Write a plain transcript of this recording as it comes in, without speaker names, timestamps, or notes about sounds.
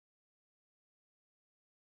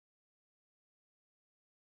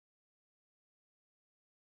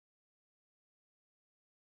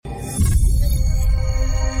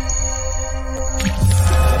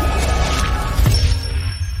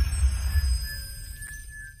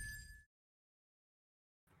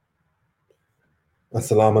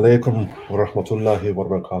Assalamu alaikum wa rahmatullahi wa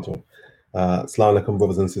barakatuh. Assalamu alaikum,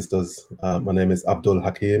 brothers and sisters. My name is Abdul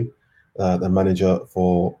Hakim, the manager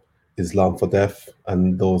for Islam for Deaf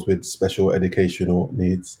and those with special educational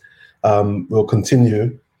needs. We'll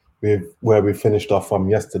continue with where we finished off from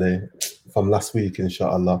yesterday, from last week,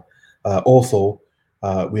 inshallah.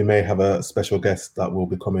 We may have a special guest that will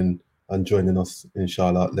be coming and joining us,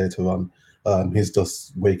 inshallah, later on. He's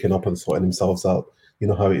just waking up and sorting himself out. You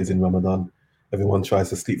know how it is in Ramadan. Everyone tries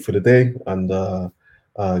to sleep for the day and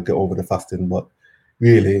get over the fasting, but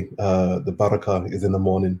really the barakah is in the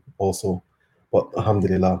morning also. But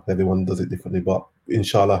alhamdulillah, everyone does it differently. But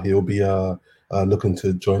inshallah, he'll be looking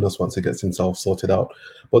to join us once he gets himself sorted out.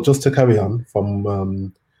 But just to carry on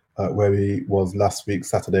from where he was last week,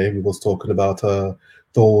 Saturday, we was talking about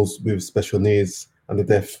those with special needs and the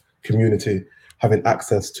deaf community having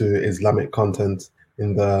access to Islamic content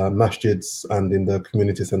in the masjids and in the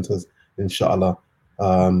community centers, inshallah.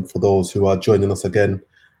 For those who are joining us again,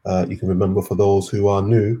 you can remember for those who are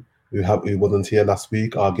new, who wasn't here last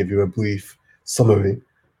week, I'll give you a brief summary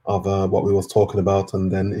of what we was talking about,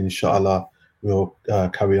 and then inshallah we'll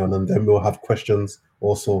carry on, and then we'll have questions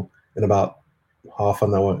also in about half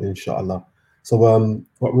an hour, inshallah. So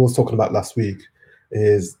what we was talking about last week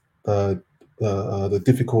is the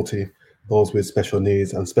difficulty those with special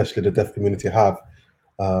needs and especially the deaf community have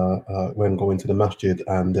when going to the masjid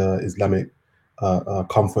and Islamic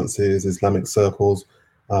conferences, Islamic circles,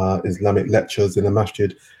 Islamic lectures in the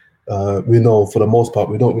masjid. We know for the most part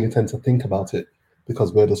we don't really tend to think about it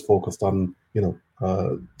because we're just focused on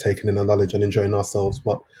taking in the knowledge and enjoying ourselves.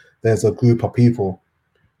 But there's a group of people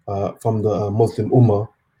from the Muslim Ummah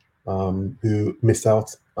who miss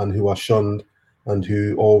out and who are shunned and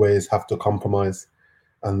who always have to compromise,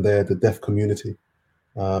 and they're the deaf community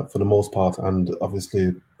for the most part, and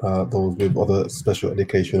obviously those with other special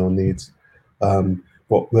educational needs.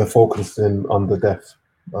 But we're focusing on the deaf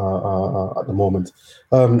at the moment.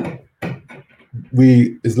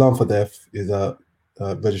 Islam for Deaf is a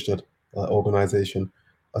registered organization,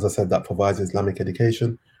 as I said, that provides Islamic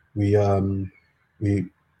education. We,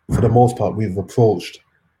 for the most part, we've approached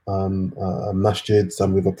masjids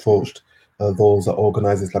and we've approached those that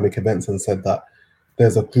organize Islamic events and said that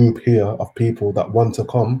there's a group here of people that want to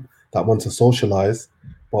come, that want to socialize,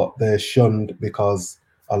 but they're shunned because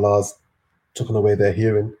Allah's taken away their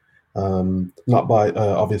hearing. Not by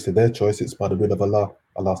obviously their choice, it's by the will of Allah.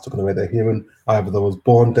 Allah's taken away their hearing. Either they was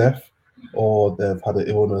born deaf, or they've had an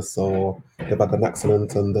illness, or they've had an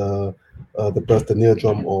accident and they burst the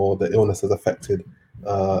eardrum, or the illness has affected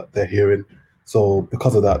their hearing. So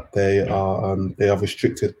because of that, they are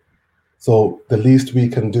restricted. So the least we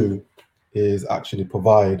can do is actually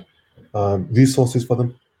provide resources for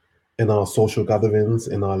them in our social gatherings,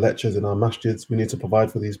 in our lectures, in our masjids. We need to provide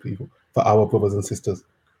for these people, for our brothers and sisters.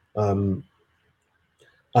 Um,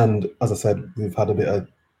 and as I said, we've had a bit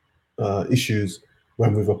of issues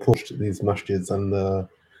when we've approached these masjids, and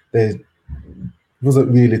they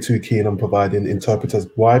wasn't really too keen on providing interpreters.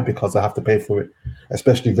 Why? Because they have to pay for it,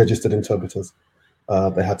 especially registered interpreters.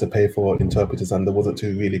 They had to pay for interpreters, and they wasn't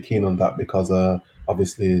too really keen on that because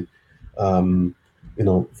obviously, um,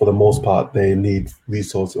 for the most part, they need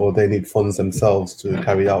resources or they need funds themselves to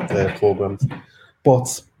carry out their programs.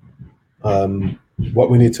 But um, what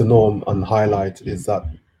we need to know and highlight is that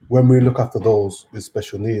when we look after those with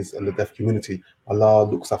special needs and the deaf community, Allah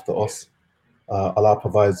looks after us. Allah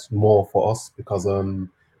provides more for us because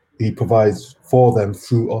He provides for them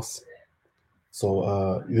through us.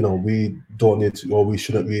 So, we don't need to, or we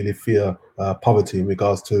shouldn't really fear poverty in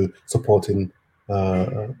regards to supporting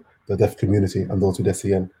uh, the deaf community and those with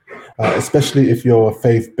SEN, especially if you're a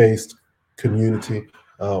faith-based community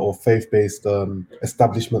or faith-based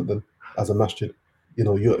establishment. Then, as a masjid,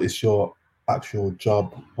 it's your actual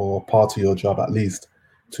job or part of your job at least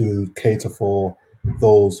to cater for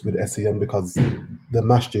those with SEN because the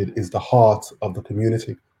masjid is the heart of the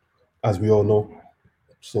community, as we all know.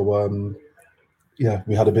 So, yeah,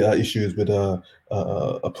 we had a bit of issues with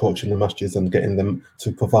approaching the masjids and getting them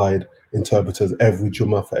to provide interpreters every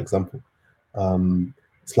Jummah, for example. Assalamu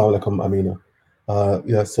alaikum, Amina.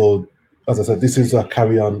 Yeah, so as I said, this is a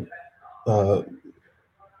carry on.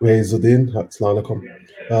 Zuddin, Assalamu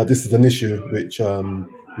alaikum. This is an issue which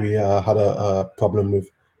we had a problem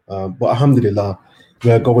with. But alhamdulillah,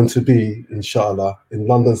 we're going to be, inshallah, in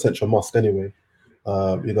London Central Mosque anyway.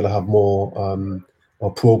 We're going to have more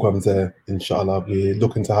programs there, inshallah. We're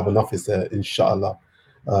looking to have an office there, inshallah,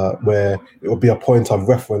 where it will be a point of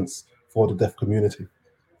reference for the deaf community.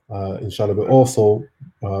 Inshallah, we're also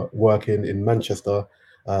working in Manchester,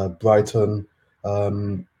 Brighton,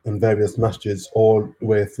 and various masjids all the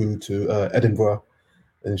way through to Edinburgh.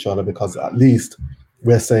 inshallah, because at least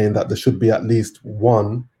we're saying that there should be at least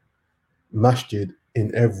one masjid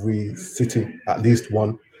in every city, at least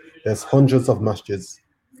one. There's hundreds of masjids,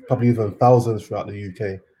 probably even thousands throughout the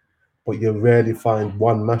UK, but you rarely find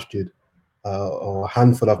one masjid or a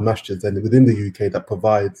handful of masjids and within the UK that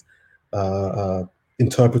provides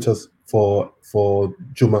interpreters for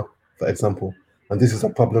Jummah, for example. And this is a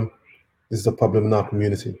problem. This is a problem in our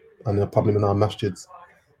community and a problem in our masjids.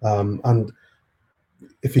 And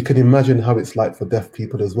if you can imagine how it's like for deaf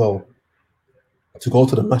people as well, to go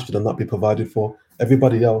to the masjid and not be provided for.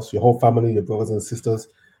 Everybody else, your whole family, your brothers and sisters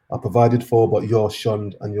are provided for, but you're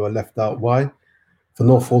shunned and you're left out. Why? For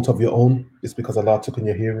no fault of your own. It's because Allah took in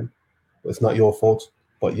your hearing. But it's not your fault.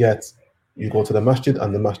 But yet, you go to the masjid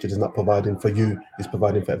and the masjid is not providing for you, it's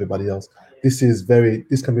providing for everybody else. This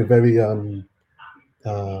can be very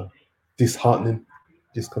disheartening.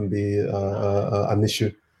 This can be an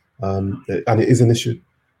issue. And it is an issue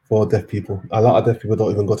for deaf people. A lot of deaf people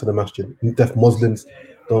don't even go to the masjid. Deaf Muslims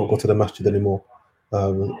don't go to the masjid anymore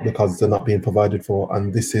because they're not being provided for.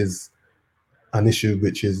 And this is an issue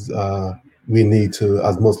which is we need to,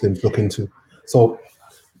 as Muslims, look into. So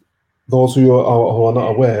those who are not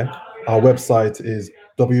aware, our website is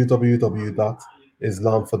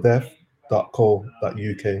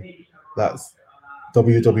www.islamfordeaf.co.uk. That's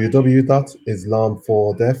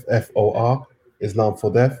www.islamfordeaf,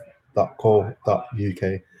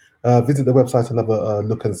 islamfordeaf.co.uk. Visit the website and have a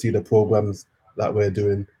look and see the programs that we're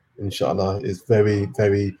doing. Inshallah, is very,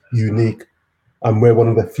 very unique, and we're one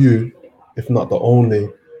of the few, if not the only,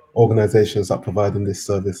 organizations that providing this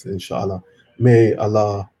service. Inshallah, may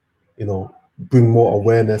Allah, bring more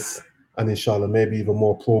awareness, and inshallah, maybe even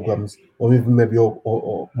more programs, or even maybe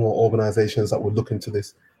or more organizations that will look into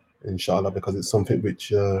this, inshallah, because it's something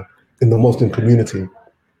which in the Muslim community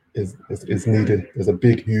is needed. There's a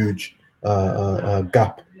big, huge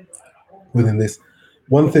gap within this.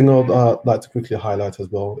 One thing I'd like to quickly highlight as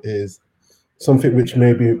well is something which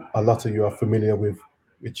maybe a lot of you are familiar with,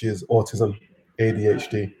 which is autism,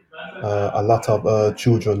 ADHD. A lot of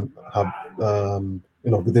children have,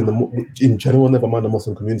 in general, never mind the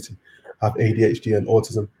Muslim community, have ADHD and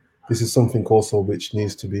autism. This is something also which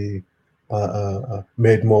needs to be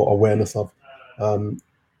made more awareness of.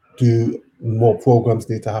 Do more programs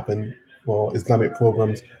need to happen, more Islamic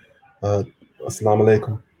programs? Assalamu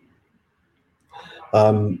alaikum.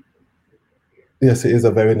 Yes, it is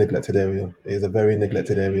a very neglected area. It is a very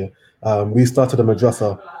neglected area. We started a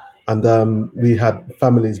madrasa, and we had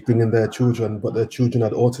families bringing their children, but their children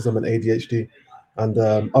had autism and ADHD, and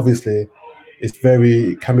obviously, it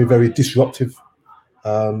can be very disruptive.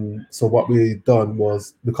 So what we done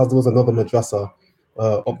was, because there was another madrasa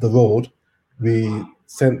up the road, we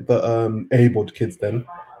sent the abled kids then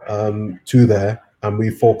to there, and we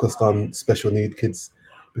focused on special need kids,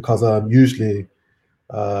 because usually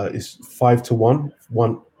it's 5 to 1,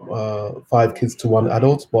 5 kids to 1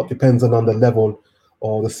 adult, but depending on the level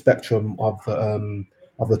or the spectrum of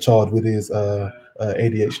the child with his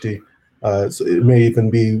ADHD. So it may even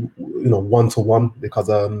be 1 to 1, because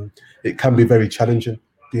it can be very challenging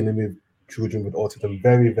dealing with children with autism.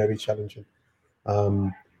 Very, very challenging.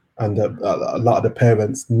 And a lot of the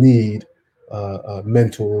parents need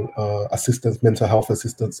mental assistance, mental health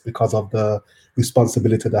assistance, because of the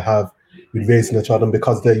responsibility they have with raising a child, and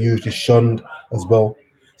because they're usually shunned as well.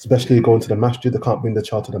 Especially going to the masjid, they can't bring the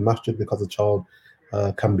child to the masjid because the child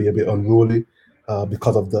can be a bit unruly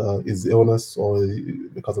because of his illness, or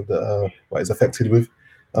because of what he's affected with.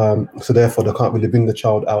 So therefore, they can't really bring the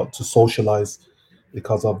child out to socialize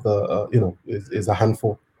because of is a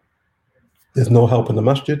handful. There's no help in the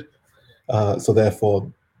masjid, so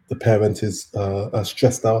therefore the parent is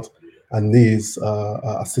stressed out and needs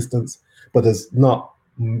assistance. But there's not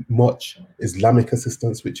much Islamic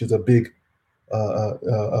assistance, which is a big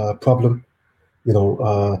problem.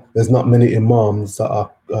 There's not many imams that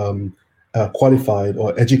are qualified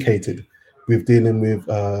or educated with dealing with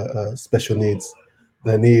special needs.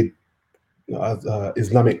 They need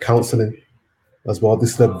Islamic counseling as well.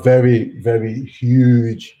 This is a very, very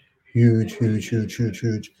huge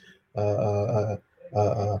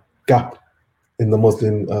gap in the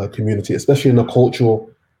Muslim community, especially in the cultural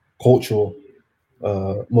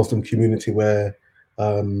Muslim community, where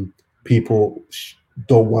people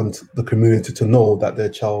don't want the community to know that their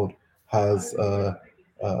child has a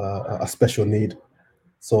special need.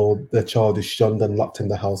 So their child is shunned and locked in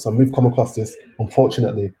the house. And we've come across this,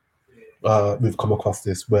 unfortunately, where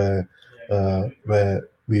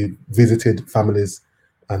we visited families,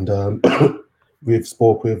 and we've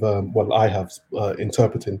spoke with, I have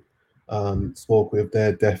interpreting, spoke with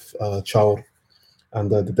their deaf child,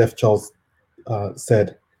 and the deaf child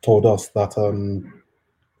said told us that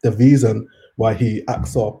the reason why he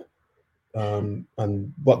acts up,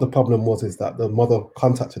 and what the problem was, is that the mother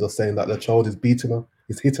contacted us saying that the child is beating her,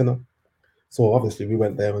 is hitting her. So obviously we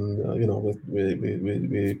went there, and with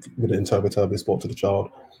the interpreter, we spoke to the child,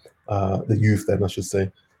 the youth then I should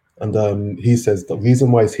say, and he says the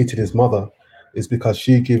reason why he's hitting his mother is because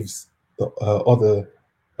she gives the other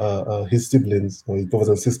his siblings or his brothers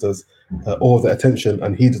and sisters all the attention,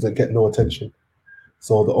 and he doesn't get no attention.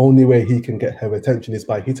 So the only way he can get her attention is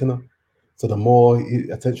by hitting her. So the more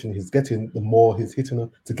attention he's getting, the more he's hitting her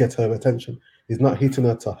to get her attention. He's not hitting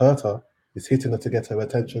her to hurt her. He's hitting her to get her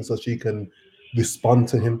attention so she can respond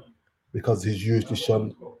to him, because he's usually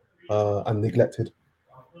shunned and neglected.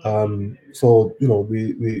 So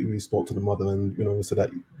we spoke to the mother, and we said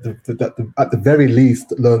that at the very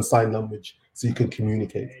least learn sign language so you can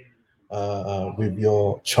communicate with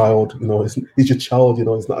your child. He's your child.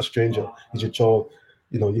 He's not a stranger. He's your child.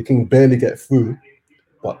 You can barely get through,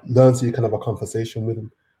 but learn so you can have a conversation with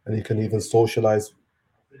him, and you can even socialize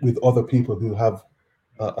with other people who have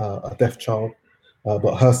a deaf child.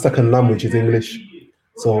 But her second language is English,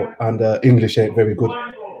 and English ain't very good.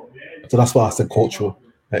 So that's why I said cultural.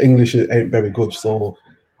 English ain't very good, so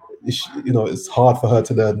it's hard for her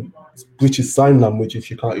to learn British Sign Language if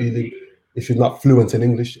you're not fluent in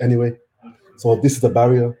English anyway. So this is the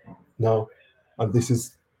barrier now, and this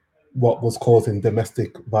is what was causing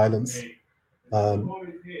domestic violence.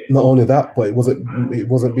 Not only that, but it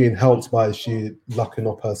wasn't being helped by she locking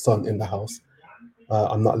up her son in the house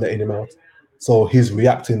and not letting him out. So he's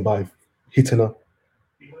reacting by hitting her.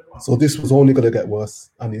 So this was only going to get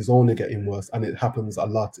worse, and it's only getting worse, and it happens a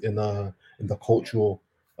lot in the cultural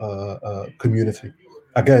community.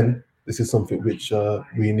 Again, this is something which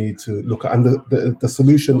we need to look at, and the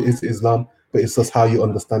solution is Islam, but it's just how you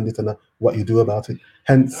understand it and what you do about it.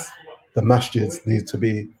 Hence, the masjids need to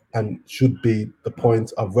be and should be the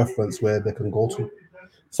point of reference where they can go to.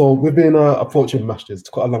 So we've been approaching masjids.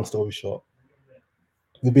 To cut a long story short,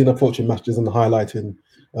 we've been approaching masjids and highlighting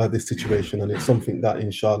this situation, and it's something that,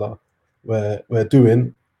 inshallah, we're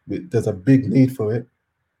doing. There's a big need for it.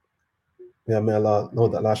 Yeah, may Allah know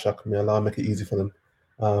that, la shak, may Allah make it easy for them.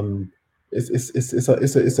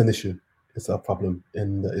 It's an issue. It's a problem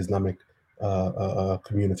in the Islamic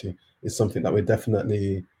community. It's something that we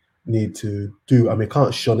definitely need to do, and we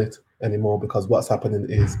can't shun it anymore, because what's happening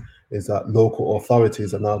is that local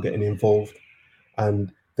authorities are now getting involved,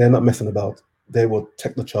 and they're not messing about. They will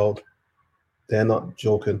take the child. They're not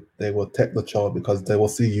joking. They will take the child because they will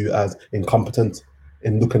see you as incompetent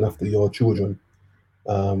in looking after your children,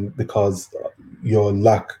 because your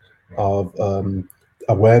lack of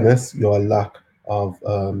awareness, your lack of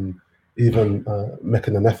even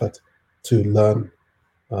making an effort to learn,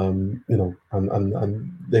 and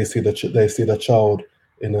they see the child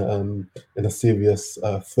in a serious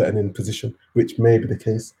threatening position, which may be the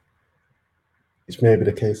case.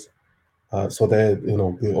 So there,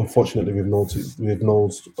 unfortunately, we've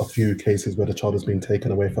noticed a few cases where the child has been taken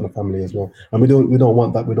away from the family as well, and we don't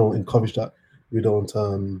want that. We don't encourage that. We don't.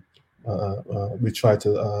 We try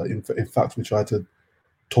to. In fact, we try to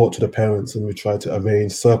talk to the parents, and we try to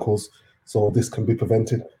arrange circles so this can be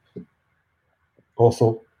prevented.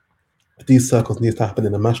 Also, these circles need to happen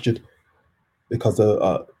in a masjid, because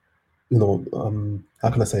how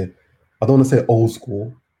can I say? I don't want to say old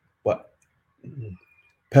school, but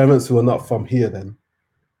parents who are not from here then,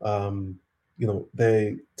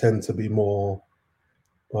 they tend to be more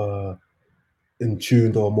in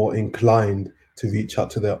tuned or more inclined to reach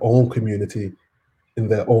out to their own community in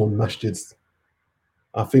their own masjids.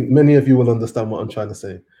 I think many of you will understand what I'm trying to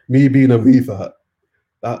say. Me being a revert,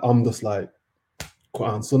 I'm just like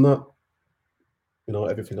Quran Sunnah,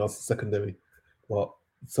 everything else is secondary. But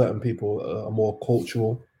certain people are more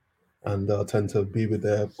cultural and tend to be with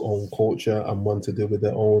their own culture and want to deal with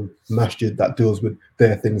their own masjid that deals with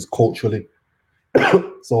their things culturally.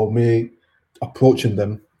 So me approaching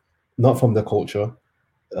them not from their culture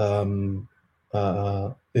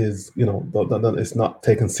is, it's not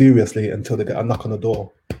taken seriously until they get a knock on the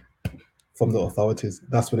door from the authorities.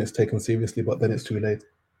 That's when it's taken seriously, but then it's too late.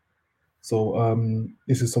 So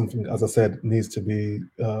this is something, as I said, needs to be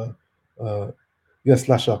yes,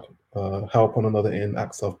 lashak, help one another in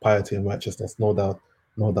acts of piety and righteousness. No doubt,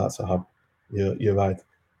 Sahab. You're right.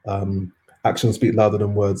 Actions speak louder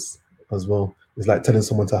than words as well. It's like telling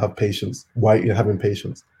someone to have patience. Why you're having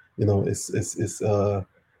patience? It's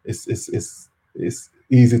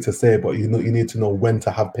easy to say, but you need to know when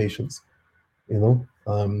to have patience.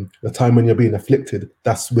 The time when you're being afflicted,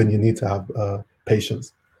 that's when you need to have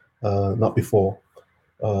patience, not before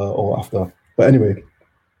or after. But anyway,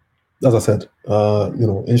 as I said,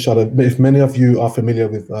 inshallah, if many of you are familiar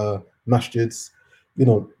with masjids, you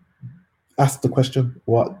know, ask the question,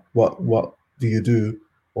 what do you do,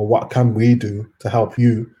 or what can we do to help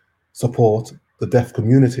you support the deaf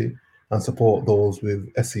community and support those with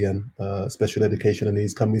SEN, special education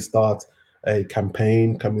needs? Can we start a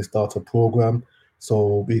campaign? Can we start a program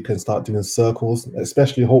so we can start doing circles,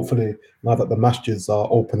 especially hopefully now that the masjids are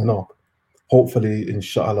opening up? Hopefully,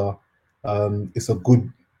 inshallah, it's a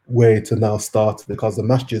good way to now start, because the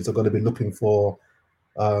masjids are going to be looking for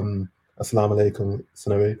assalamu alaikum,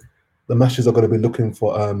 Sanari. The masjids are going to be looking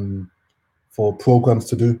for programs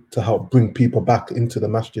to do to help bring people back into the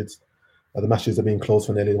masjids. The masjids have been closed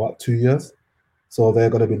for nearly 2 years, so they're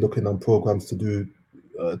going to be looking on programs to do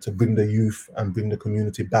to bring the youth and bring the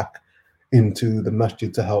community back into the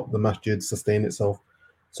masjid to help the masjid sustain itself.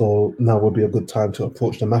 So now would be a good time to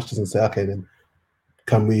approach the masjids and say, okay, then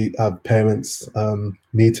can we have parents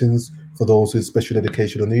meetings for those with special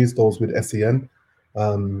educational needs, those with SEN?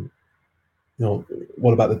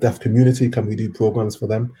 What about the deaf community? Can we do programs for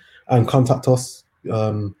them? And contact us.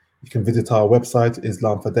 You can visit our website,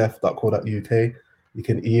 islamfordeaf.co.uk. You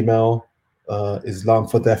can email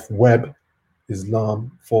islamfordeafweb,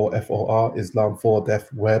 Islam for FOR, Islam for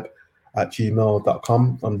Deaf Web at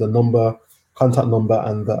gmail.com. And the contact number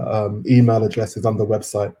and the email address is on the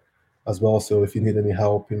website as well. So if you need any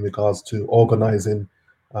help in regards to organizing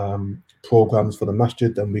programs for the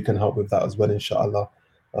masjid, then we can help with that as well, inshallah.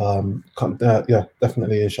 Yeah,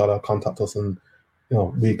 definitely, inshallah, contact us, and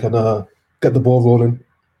we can get the ball rolling,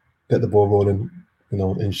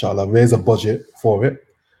 inshallah, raise a budget for it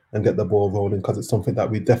and get the ball rolling, because it's something that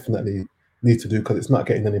we definitely need to do, because it's not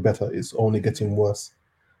getting any better, it's only getting worse.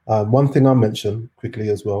 One thing I'll mention quickly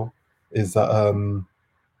as well is that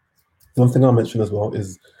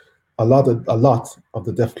a lot of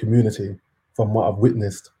the deaf community, from what I've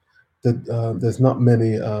witnessed, that there's not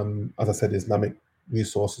many, as I said, Islamic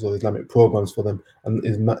resources or Islamic programs for them, and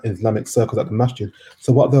Islamic circles at the masjid.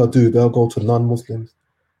 So what they'll do, they'll go to non-Muslims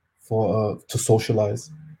for to socialize.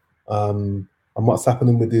 And what's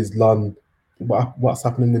happening with these non-Muslim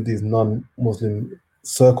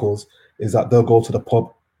circles is that they'll go to the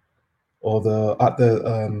pub, or at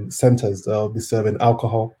the centers. They'll be serving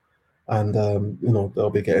alcohol, and they'll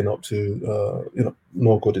be getting up to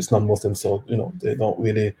no good. It's non-Muslim, so they don't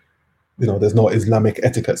really, there's no Islamic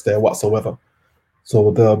etiquettes there whatsoever.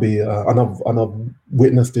 So there'll be, and I've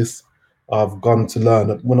witnessed this. I've gone to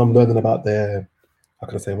learn when I'm learning about their, how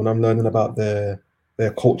can I say, when I'm learning about their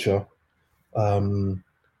culture.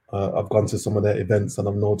 I've gone to some of their events, and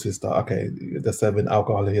I've noticed that, okay, they're serving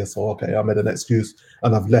alcohol here, so okay, I made an excuse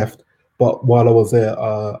and I've left. But while I was there,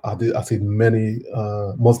 I see many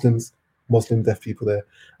Muslim deaf people there,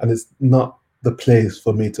 and it's not the place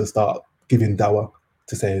for me to start giving dawah,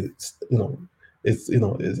 to say it's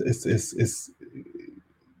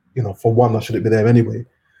for one, I shouldn't be there anyway,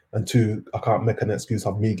 and two, I can't make an excuse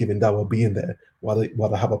of me giving dawah being there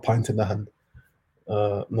while I have a pint in the hand.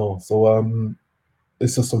 No, so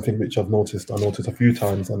it's just something which I noticed a few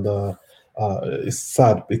times, and it's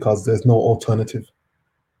sad because there's no alternative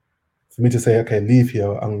for me to say, okay, leave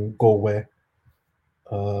here and go where.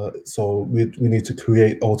 So we need to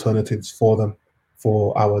create alternatives for them,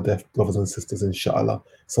 for our deaf brothers and sisters, inshallah.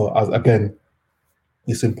 So again,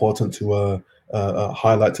 it's important to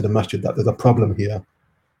highlight to the masjid that there's a problem here.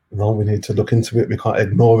 We need to look into it. We can't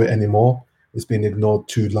ignore it anymore. It's been ignored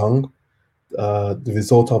too long. The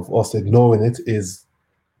result of us ignoring it is,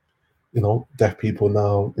 deaf people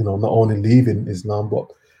now, not only leaving Islam,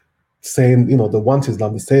 but saying, they want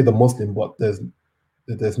Islam, they say the Muslim, but there's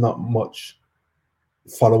not much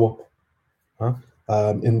follow up.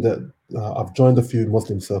 I've joined a few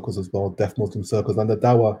Muslim circles as well, deaf Muslim circles, and the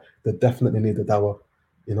dawah, they definitely need the dawah.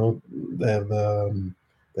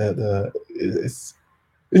 It's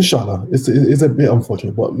inshallah, it's a bit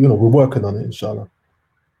unfortunate, but we're working on it, inshallah.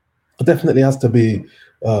 It definitely has to be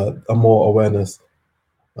a more awareness.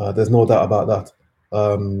 There's no doubt about that.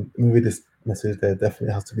 Maybe this message, there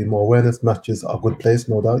definitely has to be more awareness. Matches are a good place,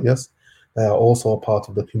 no doubt, yes. They are also a part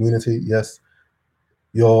of the community, yes.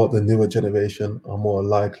 The newer generation are more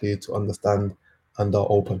likely to understand and are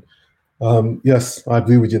open. Yes, I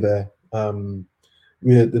agree with you there.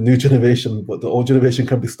 We're the new generation, but the old generation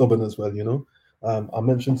can be stubborn as well, I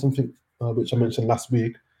mentioned something which I mentioned last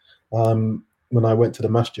week. When I went to the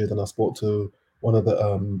masjid and I spoke to one of the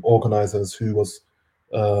organizers who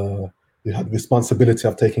had responsibility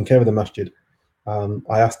of taking care of the masjid,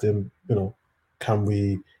 I asked him, can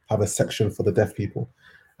we have a section for the deaf people?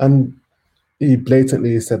 And he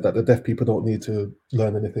blatantly said that the deaf people don't need to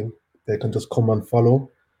learn anything. They can just come and follow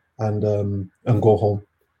and go home.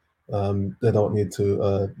 They don't need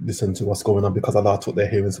to listen to what's going on because Allah took their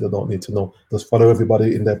hearing, so they don't need to know. Just follow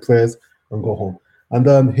everybody in their prayers and go home. And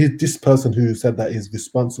this person who said that is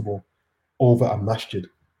responsible over a masjid,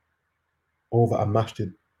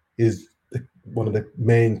 is one of the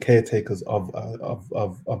main caretakers of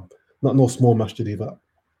not no small masjid either,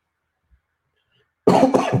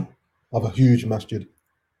 of a huge masjid.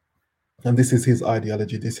 And this is his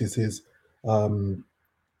ideology. This is his.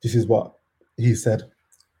 This is what he said.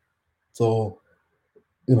 So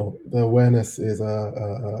the awareness is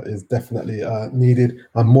definitely needed,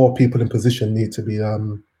 and more people in position need to be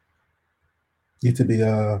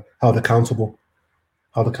held accountable.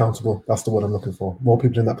 Held accountable. That's the word I'm looking for. More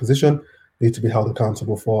people in that position need to be held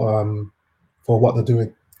accountable for what they're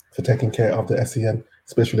doing, for taking care of the SEN,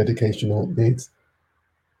 special educational needs.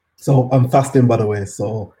 So I'm fasting, by the way,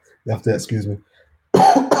 so you have to excuse me.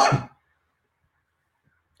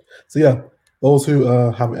 So yeah, those who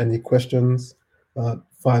have any questions,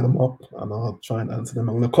 fire them up, and I'll try and answer them.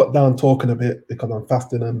 I'm going to cut down talking a bit because I'm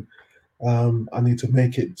fasting, and I need to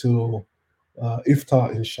make it to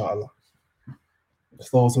iftar, inshallah.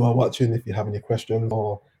 So those who are watching, if you have any questions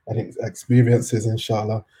or any experiences,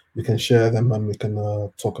 inshallah, you can share them and we can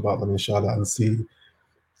talk about them, inshallah, and see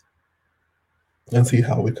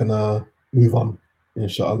how we can move on,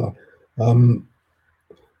 inshallah.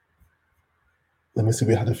 Let me see,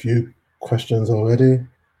 we had a few questions already.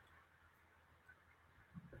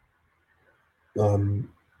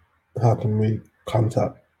 How can we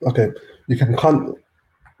contact? Okay, you can contact.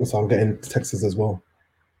 So I'm getting texts as well.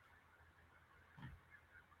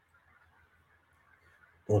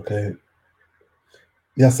 Okay.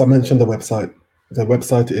 Yes, I mentioned the website. The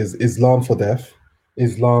website is Islam for Deaf.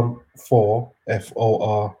 Islam for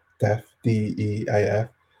FOR Deaf, DEAF.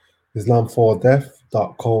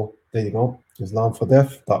 Islamfordeaf.co. There you go.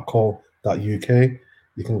 Islamfordeaf.co.uk.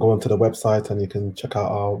 You can go onto the website and you can check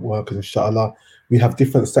out our work, inshallah. We have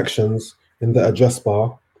different sections in the address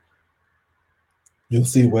bar. You'll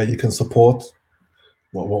see where you can support.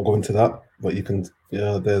 Well, I won't go into that, but you can.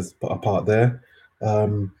 There's a part there.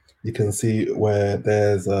 You can see where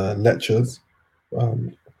there's lectures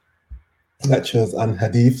and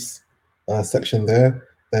hadiths section there.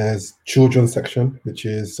 There's children's section, which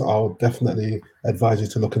is, I'll definitely advise you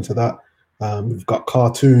to look into that. We've got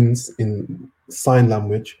cartoons in sign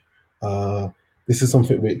language. This is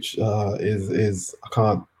something which is I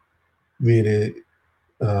can't really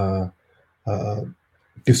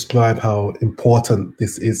describe how important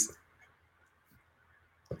this is.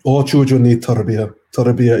 All children need tarbiyah.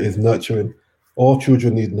 Tarbiyah is nurturing. All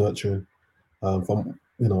children need nurturing, from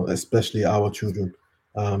especially our children,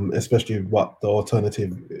 especially what the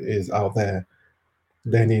alternative is out there.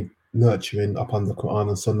 They need nurturing upon the Quran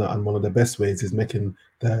and Sunnah, and one of the best ways is making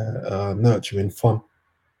the nurturing fun.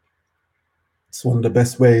 So one of the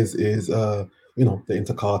best ways is they're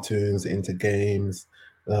into cartoons, they're into games,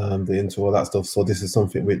 they're into all that stuff. So this is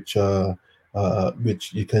something which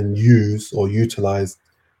you can use or utilize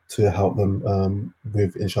to help them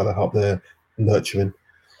with, inshallah, help their nurturing.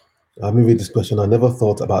 Moving this question, I never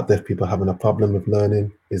thought about deaf people having a problem with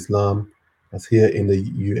learning Islam. As here in the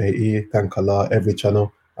UAE, thank Allah, every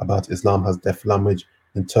channel about Islam has deaf language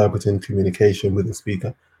interpreting communication with the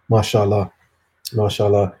speaker. MashaAllah,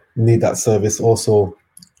 MashaAllah, need that service also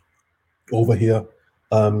over here.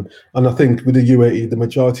 And I think with the UAE, the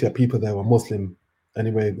majority of people there are Muslim.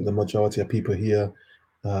 Anyway, the majority of people here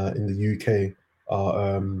in the UK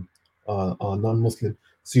are non-Muslim.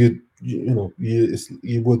 So you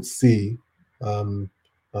would see and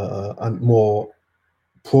more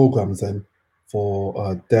programs then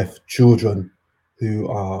for deaf children who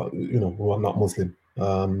are not Muslim.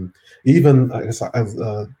 Even I guess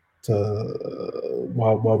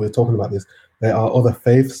while we're talking about this, there are other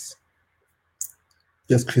faiths.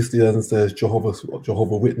 There's Christians, there's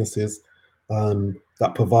Jehovah Witnesses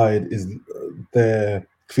that provide their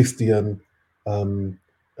Christian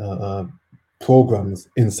programs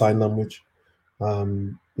in sign language.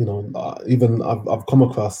 Even I've come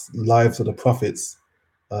across Lives of the Prophets,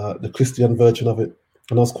 the Christian version of it,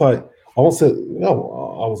 and I was quite. I won't say I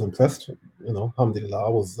was impressed. Alhamdulillah, I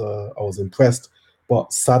was impressed,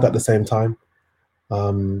 but sad at the same time.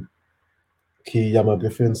 Ki Yama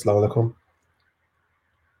Griffin, Assalamu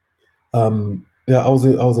alaikum. I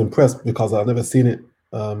was impressed because I've never seen it.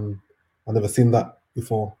 I've never seen that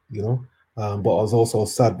before, but I was also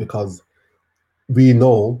sad because we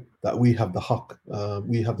know that we have the haqq,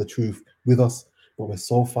 we have the truth with us, but we're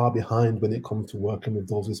so far behind when it comes to working with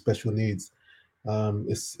those with special needs. And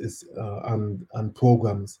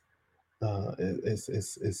programs.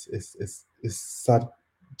 It's sad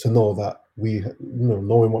to know that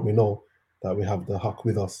knowing what we know, that we have the Haq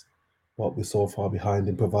with us, but we're so far behind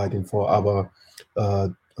in providing for our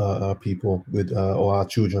people with or our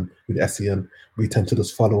children with SEN. We tend to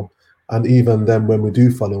just follow, and even then, when we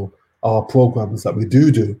do follow our programs that we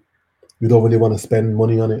do, we don't really want to spend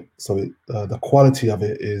money on it. So the quality of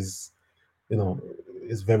it is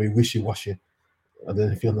very wishy-washy. I don't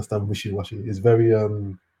know if you understand wishy-washy. It's very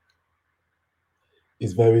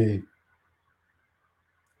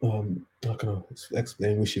how can I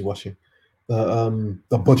explain wishy-washy?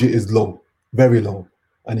 The budget is low, very low,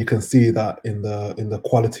 and you can see that in the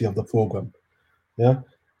quality of the program. Yeah.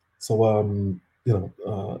 So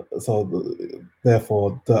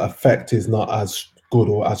therefore the effect is not as good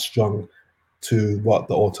or as strong to what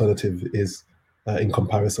the alternative is in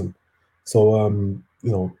comparison. So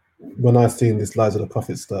when I see in this Lies of the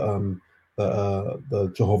Prophets, the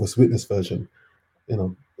Jehovah's Witness version,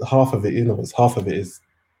 half of it, it's half of it is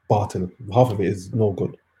batil, half of it is no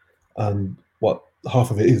good, and what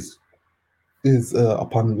half of it is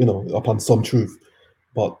upon some truth,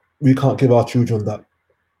 but we can't give our children that,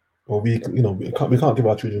 or we can't give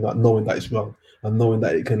our children that, knowing that it's wrong and knowing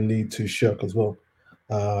that it can lead to shirk as well.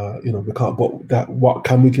 We can't. But what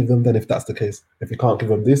can we give them then if that's the case? If we can't give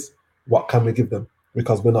them this, what can we give them?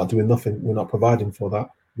 Because we're not doing nothing. We're not providing for that.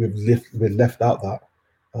 We've left out that.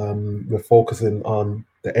 We're focusing on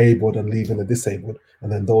the able and leaving the disabled,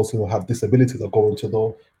 and then those who have disabilities are going to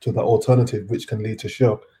the alternative, which can lead to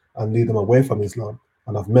shirk and lead them away from Islam.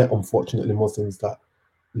 And I've met, unfortunately, Muslims that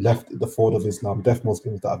left the fold of Islam, deaf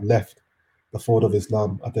Muslims that have left the fold of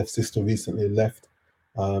Islam. A deaf sister recently left.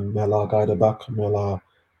 May Allah guide her back. May Allah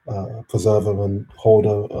preserve her and hold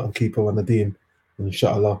her and keep her on the deen,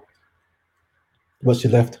 inshallah. But she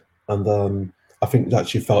left, and I think that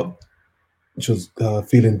she was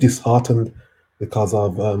feeling disheartened because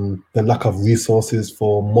of the lack of resources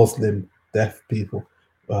for Muslim deaf people.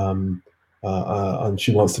 And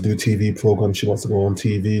she wants to do TV programs. She wants to go on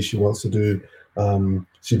TV. She wants to do.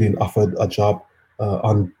 She's been offered a job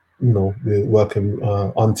on, we're working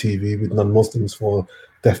on TV with non-Muslims for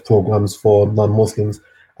deaf programs for non-Muslims,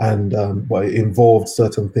 and but it involved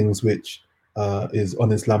certain things which is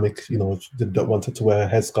un-Islamic. She didn't want her to wear a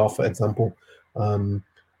headscarf, for example,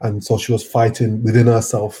 and so she was fighting within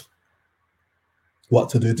herself what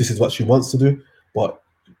to do. This is what she wants to do, but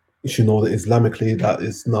she knows that Islamically that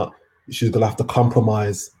is not. She's gonna have to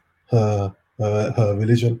compromise her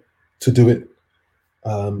religion to do it.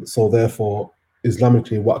 So therefore,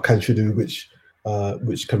 Islamically, what can she do which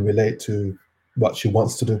can relate to what she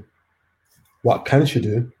wants to do? What can she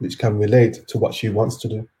do which can relate to what she wants to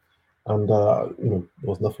do? And there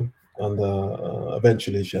was nothing. And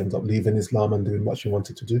eventually, she ends up leaving Islam and doing what she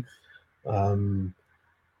wanted to do.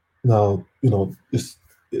 Now, it's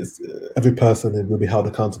every person will be held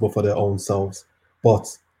accountable for their own selves, but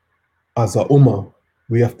as a ummah,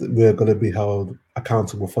 we're going to be held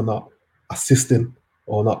accountable for not assisting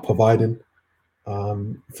or not providing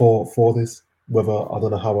for this. Whether, I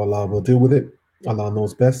don't know how Allah will deal with it. Allah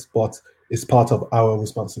knows best, but it's part of our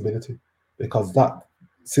responsibility, because that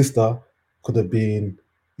sister could have been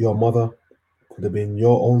your mother, could have been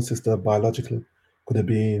your own sister biologically, could have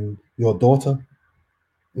been your daughter.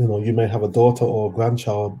 You may have a daughter or a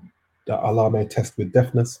grandchild that Allah may test with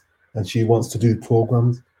deafness, and she wants to do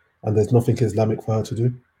programs, and there's nothing Islamic for her to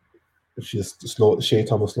do. She just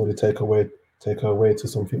Shaitan will slowly take her away to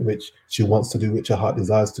something which she wants to do, which her heart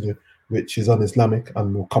desires to do, which is un-Islamic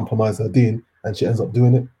and will compromise her deen, and she ends up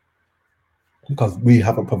doing it because we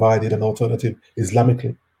haven't provided an alternative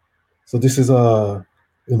Islamically. So this is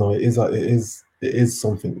it is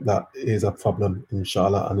something that is a problem,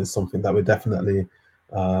 inshallah, and it's something that we definitely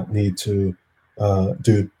need to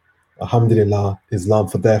do. Alhamdulillah, Islam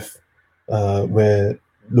for Deaf. We're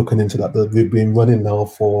looking into that. We've been running now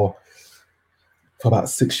for about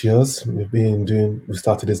 6 years. We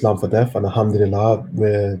started Islam for Deaf, and alhamdulillah,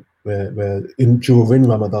 we're during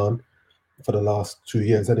Ramadan for the last 2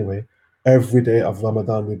 years anyway. Every day of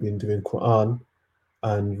Ramadan, we've been doing Quran,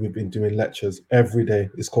 and we've been doing lectures every day.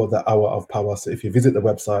 It's called the Hour of Power. So if you visit the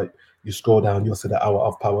website, you scroll down, you'll see the Hour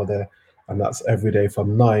of Power there, and that's every day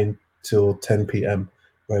from 9 till 10 p.m.,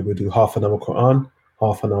 where we do half an hour Quran,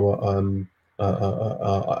 half an hour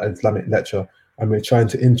Islamic lecture, and we're trying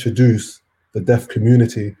to introduce the deaf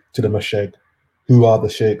community to the mashaykh. Who are the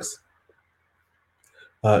sheikhs?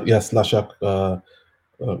 Yes, Lashak,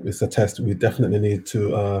 it's a test. We definitely need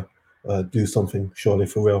to do something, surely,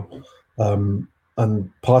 for real.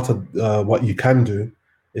 And part of what you can do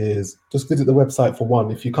is just visit the website for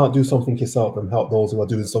one. If you can't do something yourself, and help those who are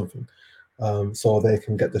doing something, so they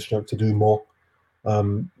can get the strength to do more.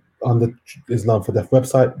 on the Islam for Deaf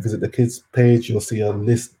website, visit the kids page. You'll see a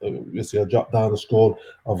list. You'll see a drop down, a scroll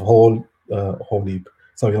of whole heap.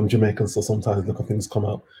 Sorry, I'm Jamaican, so sometimes little things come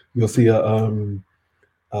out. You'll see a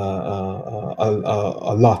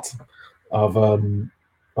lot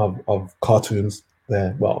of cartoons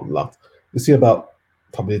there. Well, a lot. You see about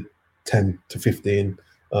probably 10 to 15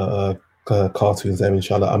 cartoons there,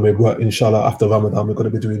 inshallah. And inshallah, after Ramadan, we're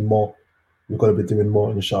going to be doing more. We're going to be doing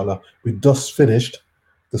more, inshallah. We just finished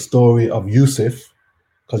the story of Yusuf,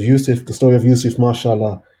 because Yusuf, the story of Yusuf,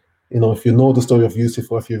 mashallah, if you know the story of Yusuf,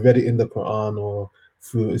 or if you read it in the Quran, or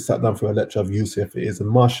sat down for a lecture of Yusuf, it is, and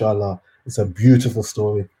mashallah, it's a beautiful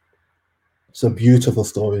story. It's a beautiful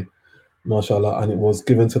story, mashallah, and it was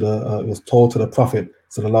given to it was told to the Prophet,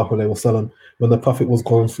 sallallahu alaihi wasallam, when the Prophet was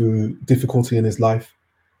going through difficulty in his life,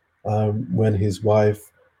 when his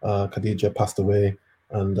wife Khadija passed away,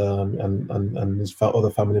 and his other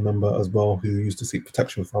family member as well, who used to seek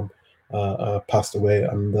protection from, passed away,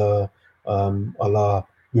 and Allah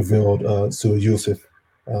revealed Surah Yusuf,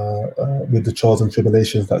 with the trials and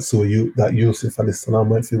tribulations that that Yusuf alayhi salam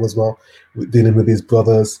went through as well, dealing with his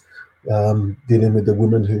brothers, dealing with the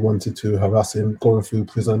women who wanted to harass him, going through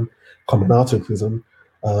prison, coming out of prison,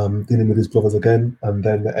 dealing with his brothers again, and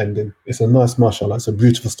then the ending. It's a nice, mashallah, it's a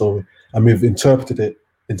beautiful story, and we've interpreted it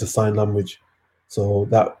into sign language. So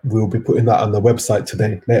that we'll be putting that on the website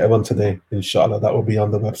today, later on today, inshallah. That will be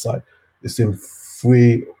on the website. It's in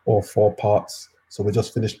 3 or 4 parts. So we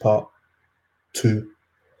just finished part 2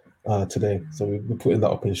 today. So we'll be putting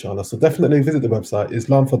that up, inshallah. So definitely visit the website,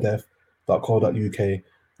 islamfordeaf.co.uk,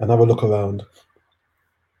 and have a look around.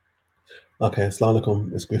 Okay, Assalamu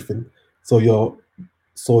alaikum, it's Griffin. So your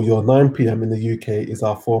 9 p.m. in the UK is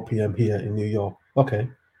our 4 p.m. here in New York. Okay.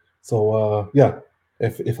 So yeah,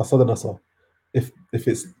 if I saw the Nassau, if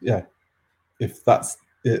it's, yeah, if that's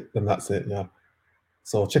it, then that's it, yeah.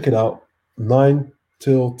 So check it out, 9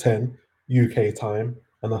 till 10 UK time,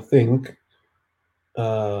 and I think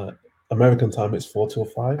American time it's 4 till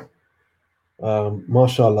 5.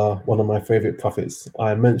 Mashallah, one of my favorite prophets.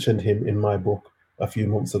 I mentioned him in my book a few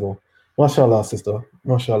months ago. Mashallah, sister,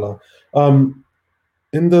 mashallah. In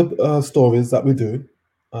the stories that we do,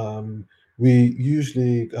 we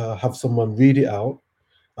usually have someone read it out,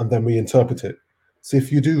 and then we interpret it. So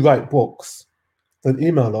if you do write books, then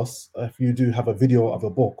email us. If you do have a video of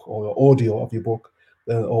a book, or an audio of your book,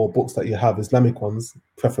 or books that you have, Islamic ones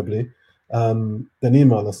preferably, then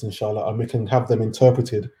email us, inshallah, and we can have them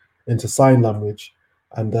interpreted into sign language,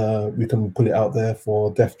 and we can put it out there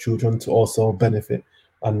for deaf children to also benefit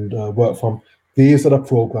and work from. These are the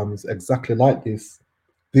programs exactly like this.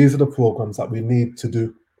 These are the programs that we need to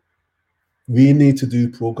do. We need to do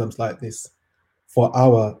programs like this for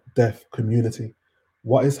our deaf community.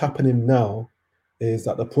 What is happening now is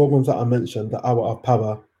that the programs that I mentioned, the Hour of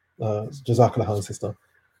Power, Jazakallah khair, sister,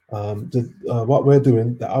 what we're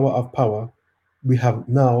doing, the Hour of Power, we have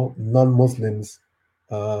now non-Muslims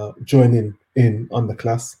joining in on the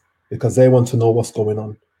class, because they want to know what's going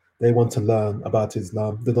on. They want to learn about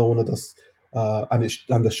Islam. They don't want to just, and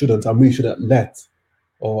they shouldn't, and we shouldn't let,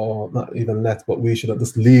 or not even let, but we shouldn't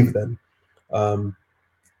just leave them, the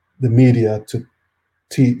media, to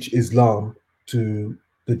teach Islam to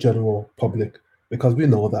the general public, because we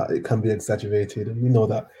know that it can be exaggerated, and we know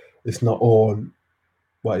that it's not all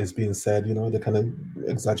what is being said. They kind of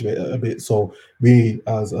exaggerate it a bit. So we,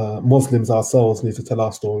 as Muslims ourselves, need to tell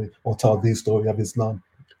our story, or tell the story of Islam,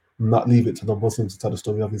 not leave it to the Muslims to tell the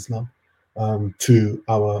story of Islam, to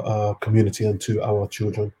our community and to our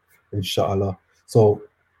children, inshallah. So,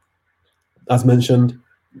 as mentioned,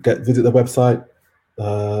 visit the website,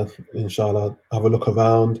 inshallah, have a look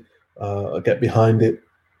around, get behind it,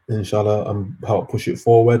 inshallah, and help push it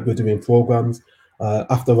forward. We're doing programs.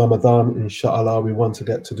 After Ramadan, inshallah, we want to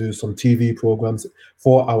get to do some TV programs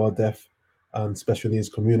for our deaf and special needs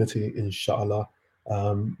community, inshallah.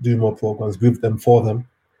 Do more programs with them, for them,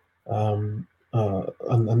 and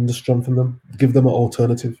to strengthen them, give them an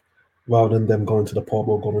alternative, rather than them going to the pub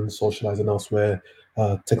or going socializing elsewhere,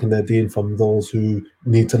 taking their deen from those who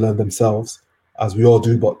need to learn themselves, as we all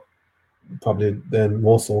do, but probably then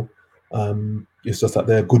more so. It's just that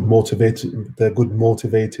they're good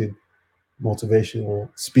motivational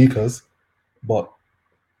speakers, but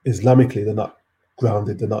Islamically they're not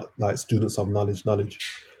grounded. They're not like students of knowledge.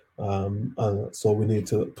 So we need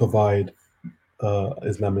to provide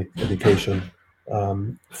Islamic education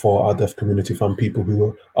for our deaf community, from people who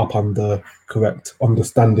are up on the correct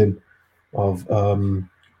understanding of the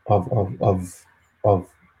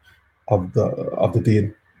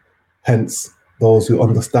deen. Hence, those who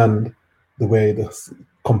understand the way the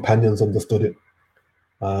companions understood it,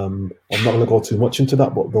 I'm not going to go too much into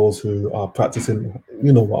that, but those who are practicing,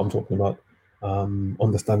 you know what I'm talking about,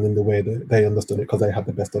 understanding the way that they understood it because they had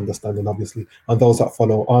the best understanding, obviously, and those that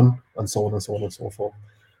follow on, and so on and so on and so forth.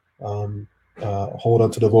 Um, hold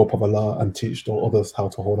on to the rope of Allah and teach the others how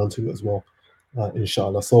to hold on to it as well,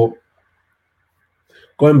 inshallah. So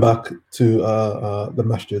going back to the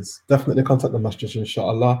masjids, definitely contact the masjids,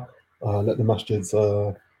 inshallah. Let the masjids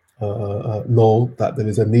know that there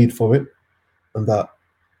is a need for it and that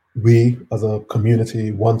we as a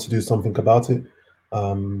community want to do something about it.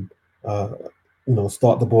 Um, uh,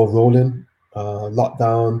 start the ball rolling.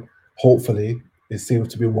 Lockdown, hopefully, it seems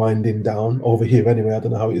to be winding down over here anyway. I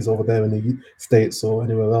don't know how it is over there in the States or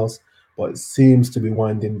anywhere else, but it seems to be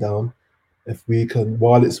winding down. If we can,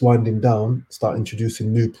 while it's winding down, start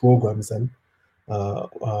introducing new programs then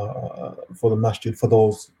for the masjid, for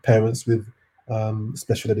those parents with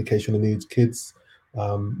special educational needs kids,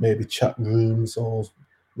 maybe chat rooms or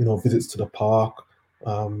visits to the park,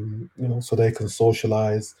 so they can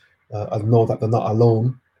socialize and know that they're not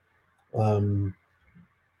alone. Um,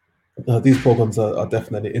 these programs are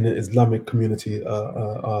definitely in an Islamic community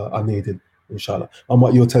are needed, inshallah. And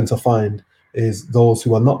what you'll tend to find is those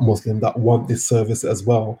who are not Muslim that want this service as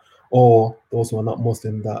well, or those who are not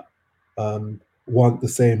Muslim that want the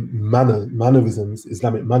same mannerisms,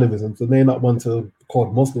 Islamic mannerisms. They may not want to call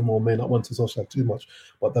Muslim or may not want to socialize too much,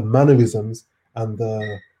 but the mannerisms and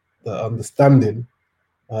the understanding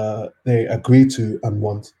they agree to and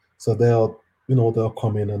want. So they'll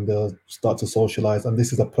come in and they'll start to socialize, and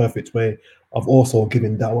this is a perfect way of also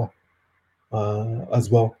giving dawah as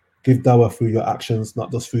well. Give dawah through your actions,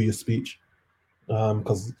 not just through your speech,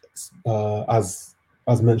 because as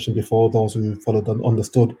mentioned before, those who followed and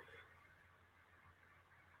understood,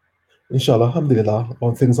 inshallah, alhamdulillah,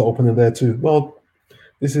 when things are opening there too. Well,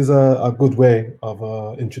 this is a good way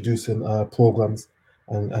of introducing programs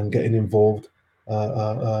and getting involved.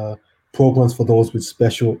 Programs for those with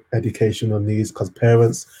special educational needs, because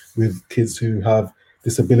parents with kids who have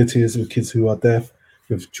disabilities, with kids who are deaf,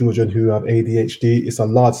 with children who have ADHD, it's a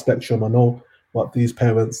large spectrum, I know, but these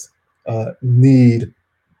parents need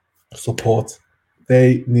support.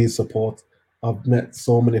 They need support. I've met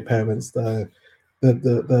so many parents that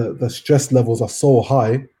the stress levels are so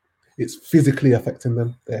high, it's physically affecting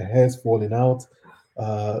them. Their hair's falling out,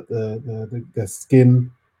 their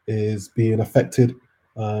skin is being affected.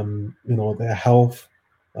 Their health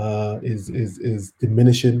is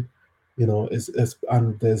diminishing.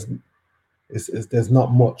 And there's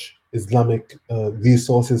not much Islamic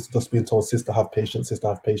resources. Just being told, sister, have patience, sister,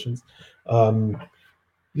 have patience.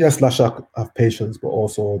 Yes, Lashak, have patience, but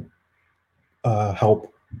also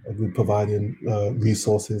help with providing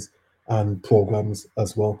resources and programs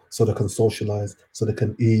as well, so they can socialize, so they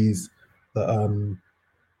can the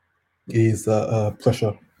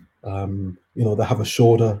pressure. They have a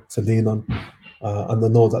shoulder to lean on, and they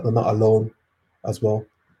know that they're not alone as well.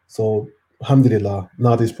 So, alhamdulillah,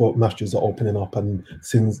 now these masjids are opening up and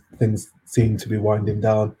things seem to be winding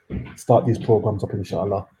down. Start these programs up,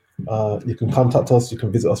 inshallah. You can contact us. You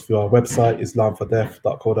can visit us through our website,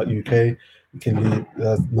 islamfordeaf.co.uk. You can leave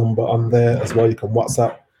a number on there as well. You can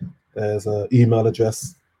WhatsApp. There's an email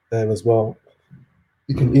address there as well.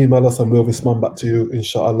 You can email us and we'll respond back to you,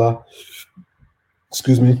 inshallah.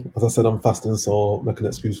 Excuse me, as I said, I'm fasting, so make an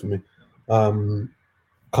excuse for me.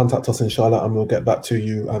 Contact us, inshallah, and we'll get back to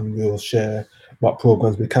you and we'll share what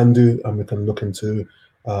programs we can do, and we can look into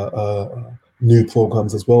new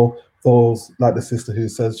programs as well. Those, like the sister who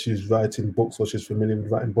says she's writing books or she's familiar with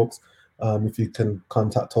writing books, if you can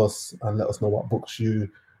contact us and let us know what books you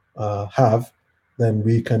have, then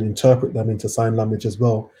we can interpret them into sign language as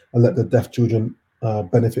well and let the deaf children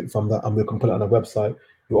benefit from that, and we can put it on a website.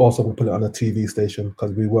 We also can put it on a TV station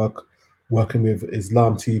because working with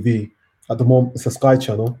Islam TV. At the moment, it's a Sky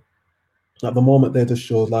channel. At the moment, they just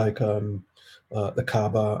show like the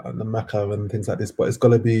Kaaba and the Mecca and things like this. But it's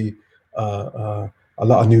going to be a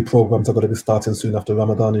lot of new programs are going to be starting soon after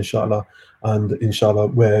Ramadan, inshallah. And inshallah,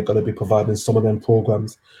 we're going to be providing some of them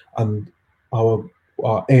programs. And our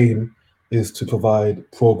aim is to provide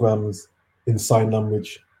programs in sign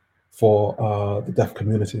language for the deaf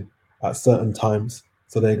community at certain times.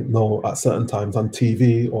 So they know at certain times on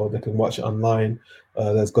TV or they can watch it online.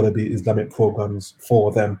 There's going to be Islamic programs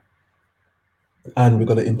for them, and we're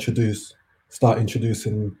going to start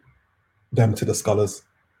introducing them to the scholars.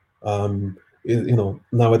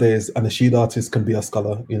 Nowadays, an Nasheed artist can be a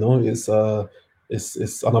scholar. It's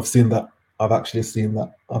and I've seen that. I've actually seen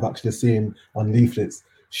that. I've actually seen on leaflets,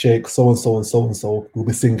 Sheikh so and so and so and so will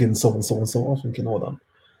be singing so and so and so. I'm thinking, hold on,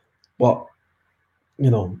 but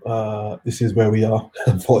this is where we are,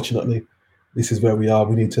 unfortunately. this is where we are.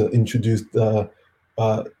 We need to introduce the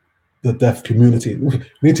deaf community. We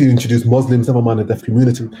need to introduce Muslims, never mind the deaf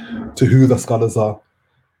community, to who the scholars are.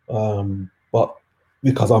 But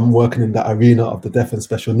because I'm working in that arena of the deaf and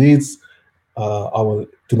special needs, I will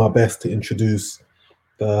do my best to introduce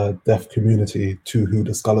the deaf community to who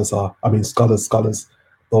the scholars are. I mean, scholars,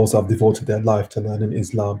 those who have devoted their life to learning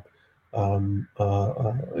Islam,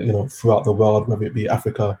 throughout the world, whether it be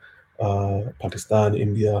Africa, Pakistan,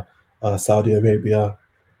 India, Saudi Arabia,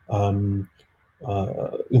 um,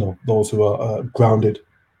 those who are grounded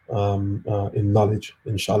in knowledge,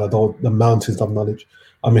 inshallah, the mountains of knowledge.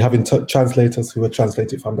 And we have translators who are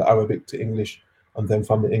translated from the Arabic to English and then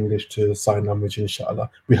from the English to sign language, inshallah.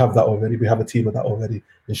 We have that already. We have a team of that already,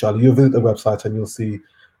 inshallah. You'll visit the website and you'll see,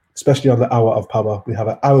 especially on the Hour of Power, we have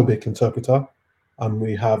an Arabic interpreter and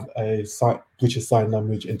we have a British Sign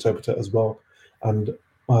Language interpreter as well. And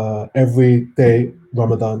every day,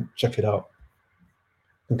 Ramadan, check it out.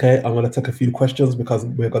 Okay, I'm going to take a few questions because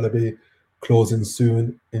we're going to be closing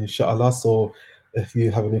soon, inshallah. So if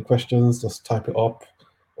you have any questions, just type it up.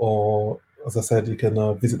 Or, as I said, you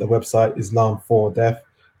can visit the website,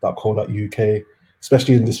 islam4deaf.co.uk.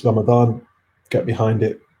 Especially in this Ramadan, get behind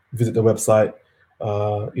it, visit the website.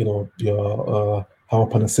 Your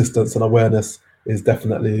help and assistance and awareness is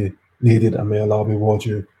definitely needed, and may Allah reward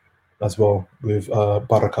you as well with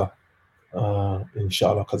barakah,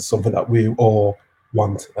 inshallah, because it's something that we all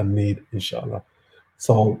want and need, inshallah.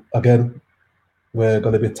 So again, we're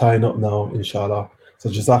going to be tying up now, inshallah. So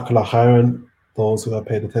Jazakallah khairan, those who have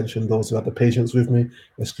paid attention, those who had the patience with me.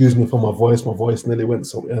 Excuse me for my voice nearly went,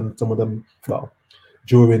 so and some of them, well,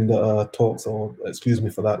 during the talk, so excuse me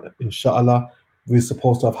for that. Inshallah, we're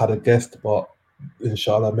supposed to have had a guest, but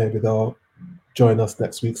inshallah, maybe they'll join us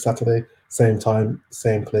next week, Saturday, same time,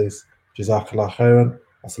 same place. Jazakallah khairan.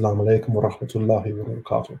 Assalamu alaikum wa rahmatullahi wa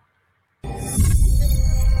barakatuh.